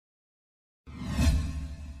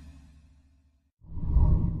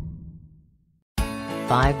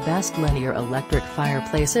5 Best Linear Electric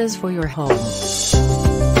Fireplaces for Your Home.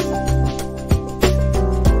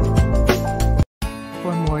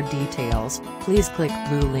 For more details, please click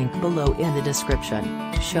blue link below in the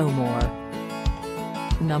description. Show more.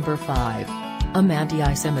 Number 5.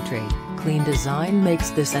 Anti-symmetry, clean design makes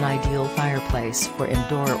this an ideal fireplace for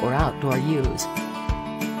indoor or outdoor use.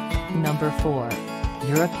 Number 4.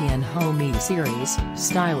 European Home E-Series,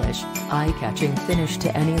 stylish, eye-catching finish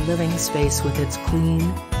to any living space with its clean,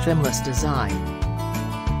 trimless design.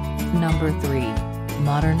 Number 3.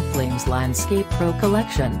 Modern Flames Landscape Pro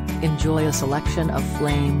Collection, enjoy a selection of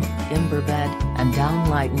flame, ember bed, and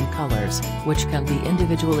downlighten colors, which can be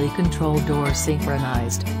individually controlled or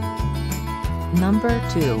synchronized. Number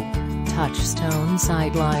 2. Touchstone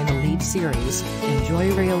Sideline Elite Series,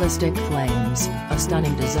 enjoy realistic flames, a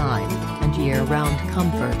stunning design, and year-round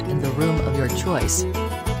comfort in the room of your choice.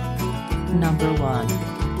 Number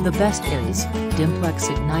 1. The best is,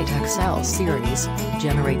 Dimplex Ignite XL Series,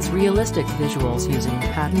 generates realistic visuals using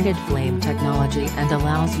patented flame technology and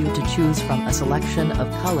allows you to choose from a selection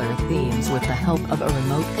of color themes with the help of a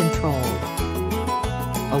remote control.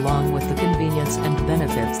 Along with the convenience and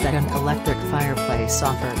benefits that an electric fireplace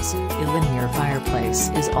offers, a linear fireplace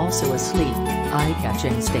is also a sleek,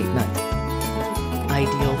 eye-catching statement.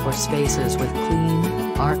 Ideal for spaces with clean,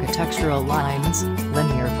 architectural lines,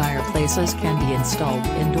 linear fireplaces can be installed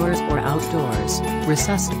indoors or outdoors,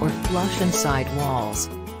 recessed or flush inside walls.